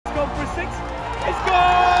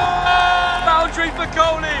for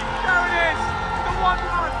Kohli. There it is. The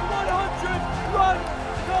 100-run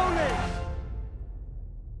Kohli.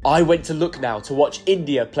 I went to look now to watch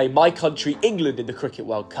India play my country, England, in the Cricket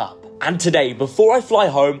World Cup. And today, before I fly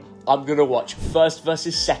home, I'm going to watch first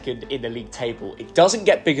versus second in the league table. It doesn't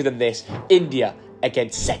get bigger than this. India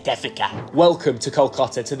against South Africa. Welcome to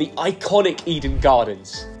Kolkata, to the iconic Eden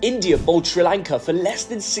Gardens. India bowled Sri Lanka for less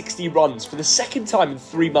than 60 runs for the second time in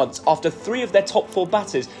 3 months after 3 of their top 4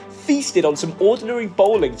 batters feasted on some ordinary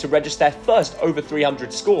bowling to register their first over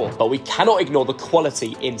 300 score. But we cannot ignore the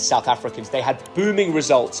quality in South Africans. They had booming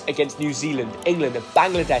results against New Zealand, England and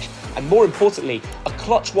Bangladesh, and more importantly, a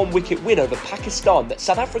clutch 1-wicket win over Pakistan that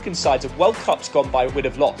South African sides of World Cups gone by would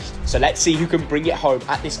have lost. So let's see who can bring it home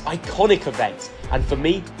at this iconic event. And for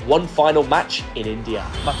me, one final match in India.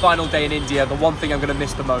 My final day in India, the one thing I'm going to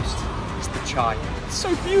miss the most is the chai. It's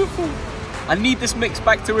so beautiful. I need this mix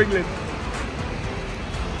back to England.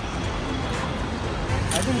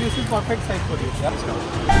 I think this is perfect size for you. Let's go.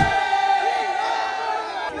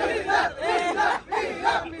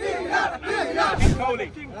 Kohli,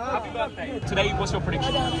 happy birthday. Today, what's your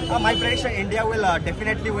prediction? My prediction, India will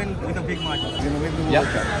definitely win with a big margin. Yeah.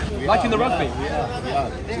 Like in the rugby? Yeah.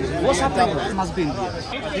 What's happening? It must be India. I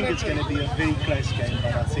think it's going to be a very close game,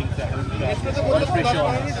 but I think that there's a lot of pressure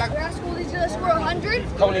on us. Virat Kohli's going to score 100.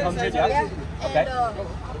 Kohli 100, yeah? Okay.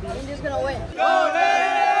 And India's going to win.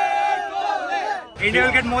 India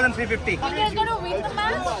will get more than 350. India's going to win the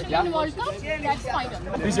match in World Cup. That's final.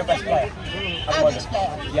 Who's your best player? I'm best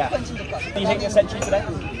player. Yeah. Sachin Tendulkar. Are you hitting a century today?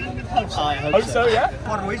 I Hope so, yeah?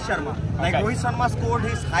 For Rohit Sharma. Like Okay. Rohit Sharma scored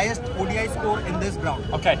his highest ODI score in this ground.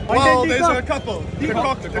 Okay. Well, there's a couple. The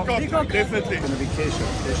cock, definitely. It's going to be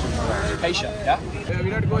Kesha. Patient, yeah?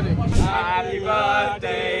 Virat Kohli. Happy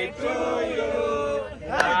birthday to you.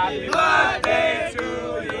 Happy birthday to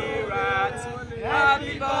you, Virat.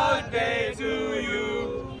 Happy birthday to you.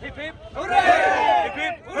 Hip hip, hooray! Hip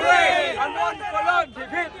hip, hooray! And one for lunch. Hip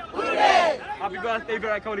hip, hooray! Happy birthday,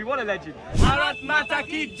 Virat Kohli. What a legend. Bharat Mata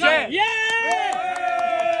Ki Jai! Yeah!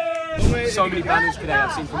 So many banners today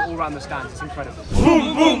I've seen from all around the stands. It's incredible.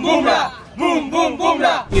 Boom, boom, boomrah! Boom, boom,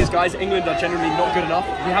 boomrah! Yes, guys, England are generally not good enough.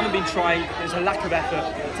 We haven't been trying. There's a lack of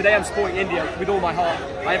effort. Today I'm supporting India with all my heart.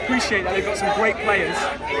 I appreciate that they've got some great players.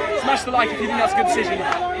 Smash the like if you think that's a good decision.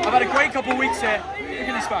 I've had a great couple of weeks here. Look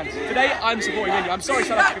at these fans. Today I'm supporting India. I'm sorry,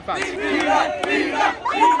 South African fans.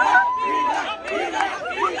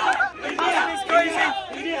 It's crazy.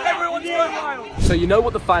 Everyone's going wild. So you know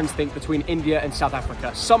what the fans think between India and South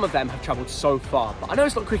Africa. Some of them have travelled so far. But I know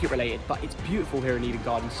it's not cricket related, but it's beautiful here in Eden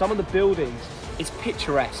Gardens. Some of the buildings, it's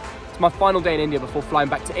picturesque. It's my final day in India before flying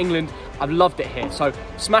back to England. I've loved it here. So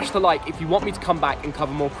smash the like if you want me to come back and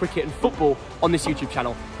cover more cricket and football on this YouTube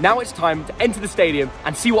channel. Now it's time to enter the stadium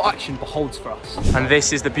and see what action beholds for us. And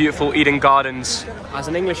this is the beautiful Eden Gardens. As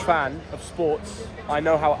an English fan of sports, I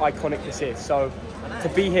know how iconic this is. So to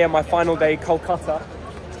be here my final day, Kolkata,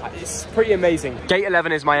 it's pretty amazing. Gate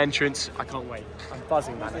 11 is my entrance. I can't wait. I'm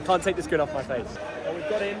buzzing, man. I can't take the skin off my face. So we've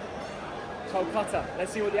got in Kolkata.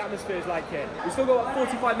 Let's see what the atmosphere is like here. We've still got about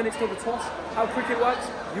 45 minutes till the toss. How cricket works,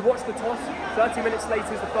 you watch the toss, 30 minutes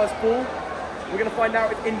later is the first ball. We're going to find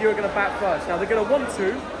out if India are going to bat first. Now they're going to want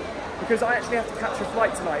to, because I actually have to catch a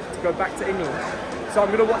flight tonight to go back to England. So I'm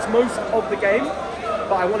going to watch most of the game,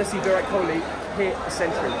 but I want to see Virat Kohli hit a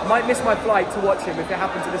century. I might miss my flight to watch him if it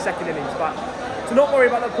happens in the second innings, but to not worry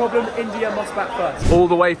about that problem, India must bat first. All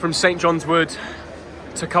the way from St John's Wood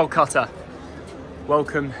to Kolkata.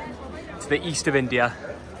 Welcome to the east of India.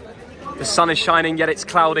 The sun is shining, yet it's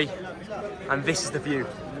cloudy. And this is the view.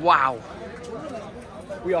 Wow.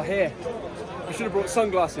 We are here. I should have brought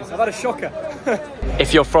sunglasses. I've had a shocker.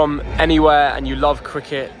 If you're from anywhere and you love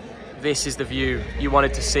cricket, this is the view you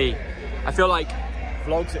wanted to see. I feel like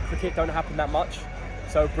vlogs at cricket don't happen that much.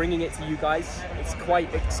 So bringing it to you guys, it's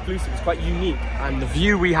quite exclusive, it's quite unique. And the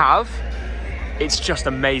view we have, it's just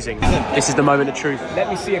amazing. This is the moment of truth. Let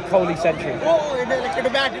me see a Kohli century. Oh, elected to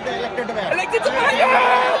bat, elected to bat. Elected to bat,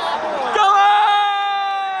 yes! Go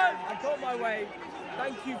on! I got my way.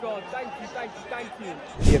 Thank you, God. Thank you, thank you, thank you.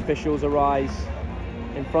 The officials arise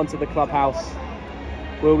in front of the clubhouse.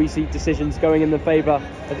 Will we see decisions going in the favour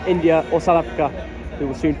of India or South Africa? We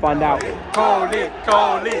will soon find out. Kohli,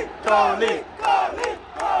 Kohli, Kohli, Kohli,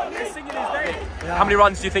 Kohli. They're singing his name. Yeah. How many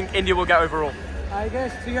runs do you think India will get overall? I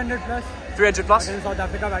guess 300 plus. 300 plus? In South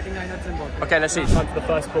Africa batting lineups and ball. Okay, let's see. Time for the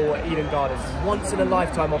first ball at Eden Gardens. Once in a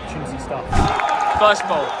lifetime opportunity stuff. First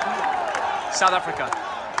ball. South Africa.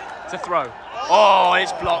 To throw. Oh,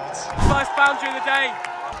 it's blocked. First boundary of the day.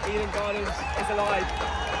 Eden Gardens is alive.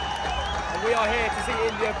 And we are here to see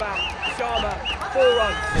India bat. Sharma, 4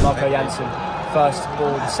 runs. Marco Jansen, first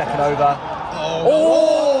ball, the second over.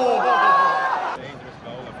 Dangerous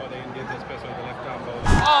bowler for the Indians, especially the left-arm bowler.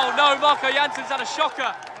 Oh no, Marco Jansen's had a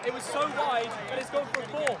shocker. It was so wide, but it's gone for a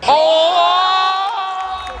 4.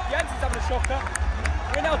 Oh! So Jansen's having a shocker.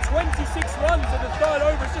 We're now 26 runs and the third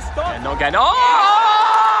over has just started. Yeah, not again. Oh!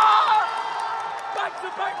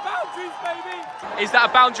 Back-to-back boundaries, baby! Is that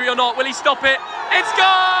a boundary or not? Will he stop it? It's gone!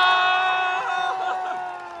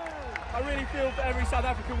 I really feel for every South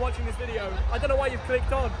African watching this video. I don't know why you've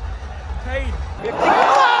clicked on. Pain.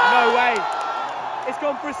 No way. It's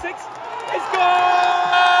gone for a 6. It's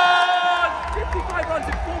gone! 55 runs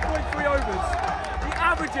in 4.3 overs. The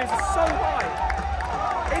averages are so high.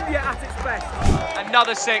 India at its best.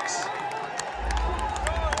 Another 6.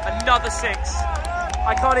 Another 6.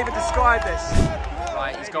 I can't even describe this.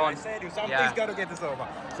 Right, he's gone. Something's got to get this over.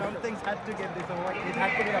 Something's had to get this over. It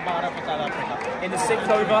had to be a bar for South Africa. In the 6th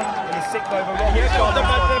over. Here comes the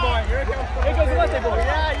birthday boy. Here goes the birthday boy.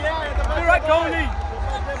 Yeah. Virat Kohli.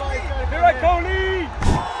 Virat Kohli.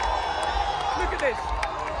 Look at this.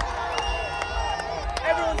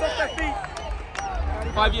 Everyone's off their feet.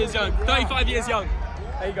 5 years young. 35 years young.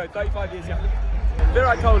 There you go, 35 years young.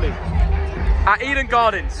 Virat Kohli at Eden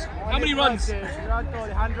Gardens. How many runs? Virat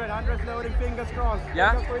Kohli, 100 floating, fingers crossed.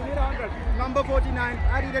 Yeah? We need 100. Number 49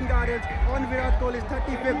 at Eden Gardens on Virat Kohli's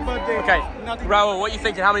 35th birthday. Okay, Rahul, what are you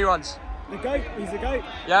thinking? How many runs? The GOAT, he's the GOAT.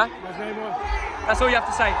 Yeah? There's no more. That's all you have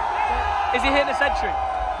to say. Is he hitting a century?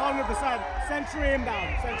 100%. Century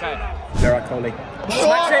inbound. Okay. Virat Kohli.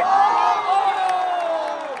 Smash it! Oh!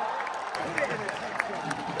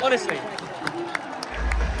 Honestly.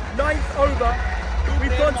 9th over,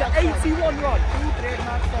 we've gone to 81 runs. 2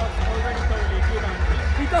 trademark shots already Kohli.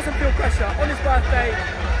 He doesn't feel pressure on his birthday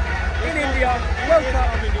in India. World Cup.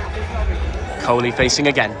 Kohli facing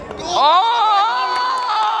again. Oh!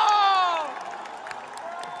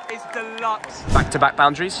 It's deluxe. Back-to-back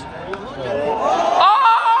boundaries. Oh!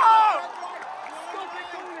 Stop it,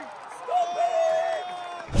 Kohli! Stop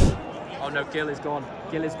it! Oh no, Gill is gone.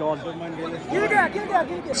 Gill is gone.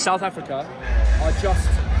 South Africa are just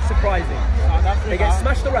surprising. They get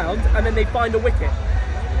smashed around and then they find a wicket.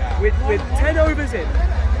 With 10 overs in,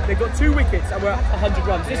 they've got 2 wickets and we're at 100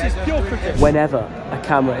 runs. This is pure cricket. Whenever a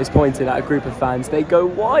camera is pointed at a group of fans, they go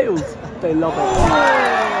wild. They love it.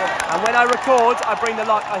 And when I record, I bring the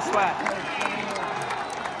luck, I swear.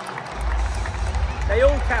 They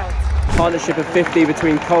all count. Partnership of 50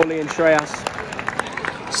 between Kohli and Shreyas.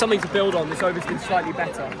 Something to build on. This over's been slightly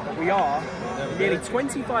better. We are nearly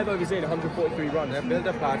 25 overs in, 143 runs. They've built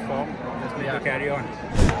a platform. Just need to carry on.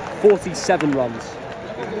 47 runs.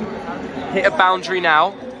 Hit a boundary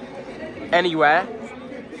now. Anywhere.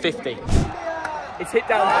 50. It's hit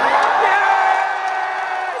down. Yes!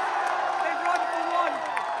 They've run for 1.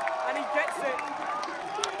 And he gets it.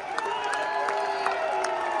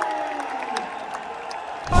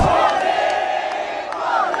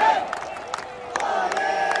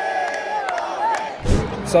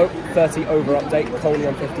 So, 30 over update, Kohli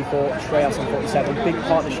on 54, Shreyas on 47, big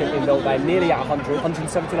partnership in Millbank, they're nearly at 100,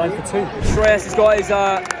 179 for 2. Shreyas has got his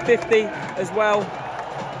 50 as well,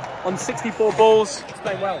 on 64 balls. He's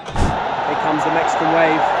playing well. Here comes the Mexican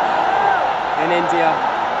wave in India.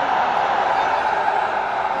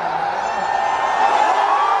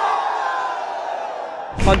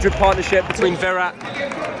 '100 partnership between Virat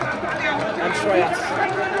and Shreyas.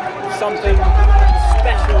 Something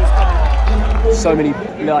special is coming. So many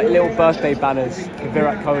like little birthday banners for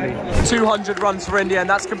Virat Kohli. 200 runs for India and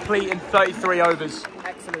that's complete in 33 overs.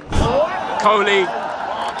 Excellent. Kohli.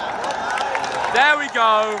 There we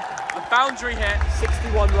go. A boundary hit.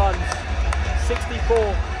 61 runs. 64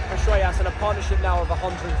 for Shreyas and a partnership now of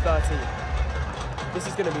 130. This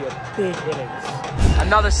is going to be a big innings.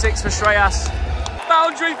 Another 6 for Shreyas.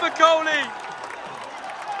 Boundary for Kohli.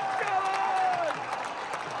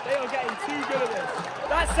 They are getting too good at this.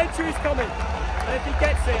 That century's coming. And if he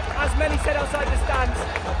gets it, as many said outside the stands,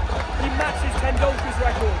 he matches Tendulkar's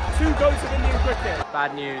record. 2 goals of Indian cricket.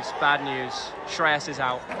 Bad news, bad news. Shreyas is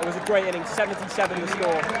out. It was a great inning, 77 the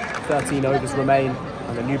score. 13 overs remain,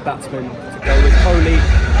 and a new batsman to go with Kohli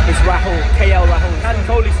is Rahul, KL Rahul. Can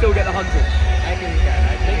Kohli still get the 100? I think he can.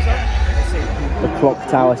 I think so. Let's see. The clock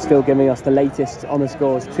tower still giving us the latest on the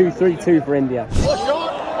scores. 2-3-2 for India.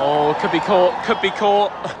 Oh, could be caught, could be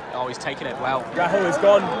caught. Oh, he's taking it well. Rahul is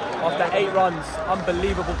gone after 8 runs.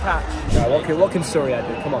 Unbelievable catch. Right, what can Surya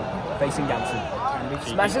do? Come on, facing Jansen.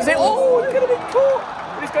 Smashes it. Oh, it's going to be caught.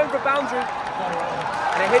 But he's going for a boundary.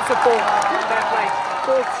 And it hits a 4. Fair play.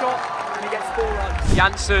 4th shot, and he gets 4 runs.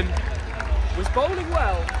 Jansen was bowling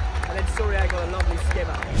well, and then Surya got a lovely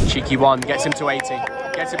skimmer. Cheeky one, gets him to 80.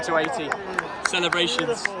 Gets him to 80.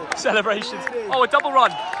 Celebrations. Celebrations. Oh, a double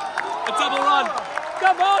run. A A double run.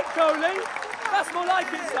 Come on, Kohli. That's more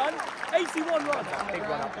like it, son. 81 runs. Big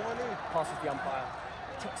run up. Passes the umpire.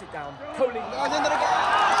 Chucks it down. Kohli. Oh,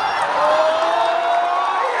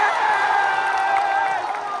 yes!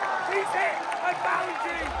 He's hit a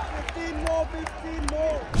boundary. 15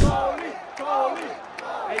 more. Kohli.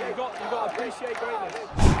 Hey, you got to appreciate greatness.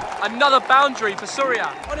 Another boundary for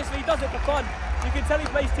Surya. Honestly, he does it for fun. You can tell he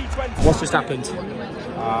plays T20. What's just happened?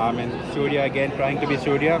 Surya again trying to be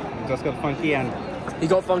Surya. Just got funky and... He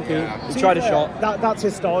got funky, he tried a shot. That's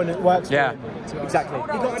his style and it works. Yeah, exactly. He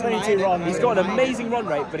got 22 runs. He's got an amazing run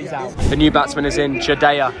rate, but he's out. The new batsman is in,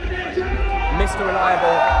 Jadeja. Mr.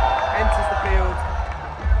 Reliable, enters the field,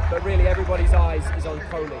 but really everybody's eyes is on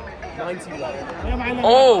Kohli. 91.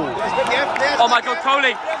 Oh! Oh my God,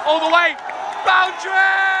 Kohli! All the way! Boundary!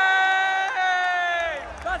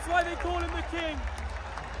 That's why they call him the king.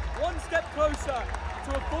 One step closer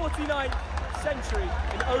to a 49th century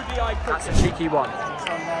in ODI cricket. That's a cheeky one.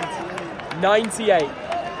 98.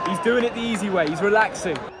 He's doing it the easy way. He's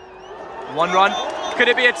relaxing. One run. Could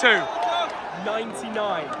it be a two?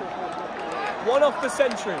 99. One off the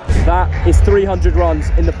century. That is 300 runs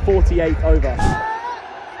in the 48th over.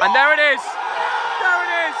 And there it is. There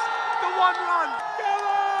it is. The one run. Come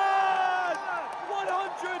on!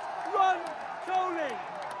 100 run Kohli.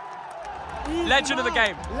 Legend of the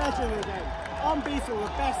game. Legend of the game. Unbeatable, the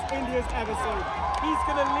best India's ever seen. He's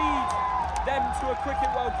going to lead them to a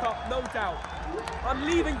Cricket World Cup, no doubt. I'm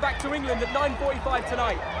leaving back to England at 9:45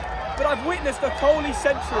 tonight, but I've witnessed a Kohli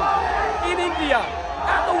century in India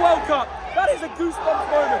at the World Cup. That is a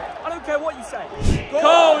goosebumps moment. I don't care what you say.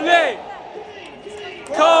 Kohli!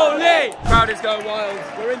 Kohli! Crowd is going wild.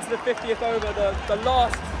 We're into the 50th over, the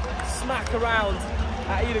last smack around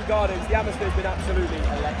at Eden Gardens. The atmosphere's been absolutely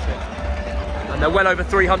electric. And they're well over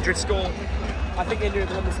 300 scored. I think India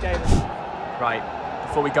have won this game. Right,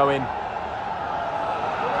 before we go in.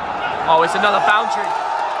 Oh, it's another boundary.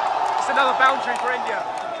 It's another boundary for India.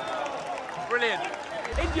 Brilliant.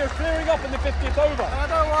 India clearing up in the 50th over.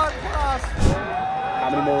 Another one for us. How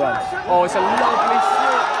many more runs? Oh, it's a lovely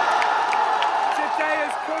shot.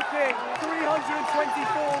 Jadeja's cooking.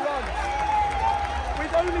 324 runs.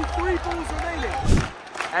 With only 3 balls remaining.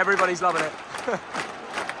 Everybody's loving it.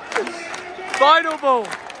 Final ball.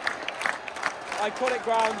 Iconic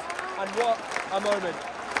ground, and what a moment.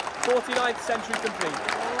 49th century complete.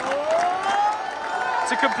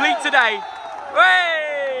 To complete today,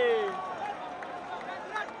 hey!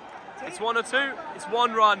 It's one or two, it's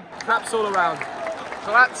one run. Claps all around.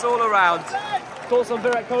 Claps all around. Thoughts on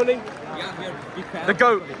Virat Kohli? Yeah, we are big fans. The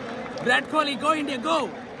GOAT. Virat Kohli, go India, go!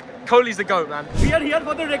 Kohli's the GOAT, man. We are here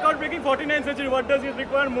for the record-breaking 49th century. What does it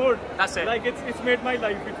require more? That's it. Like it's made my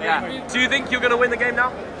life. Do you think you're going to win the game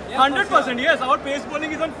now? 100%, yes. Our pace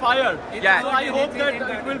bowling is on fire. Yeah. So I hope that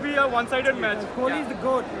it will be a one-sided match. Kohli is the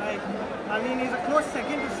GOAT. Like, I mean, he's a close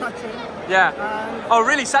second to Sachin. Yeah. Oh,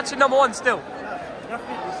 really? Sachin #1 still?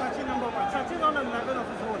 Definitely, Sachin #1. Sachin on a level of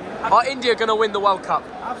his own. Are India going to win the World Cup?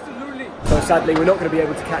 Absolutely. So sadly, we're not going to be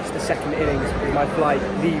able to catch the second innings because my flight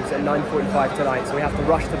leaves at 9:45 tonight, so we have to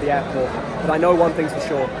rush to the airport. But I know one thing's for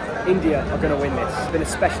sure, India are going to win this. It's been a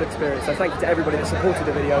special experience, so thank you to everybody that supported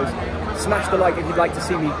the videos. Smash the like if you'd like to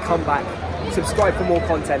see me come back. Subscribe for more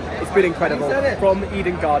content. It's been incredible. From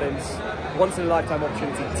Eden Gardens, once in a lifetime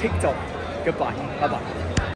opportunity. TikTok. Goodbye. Bye-bye.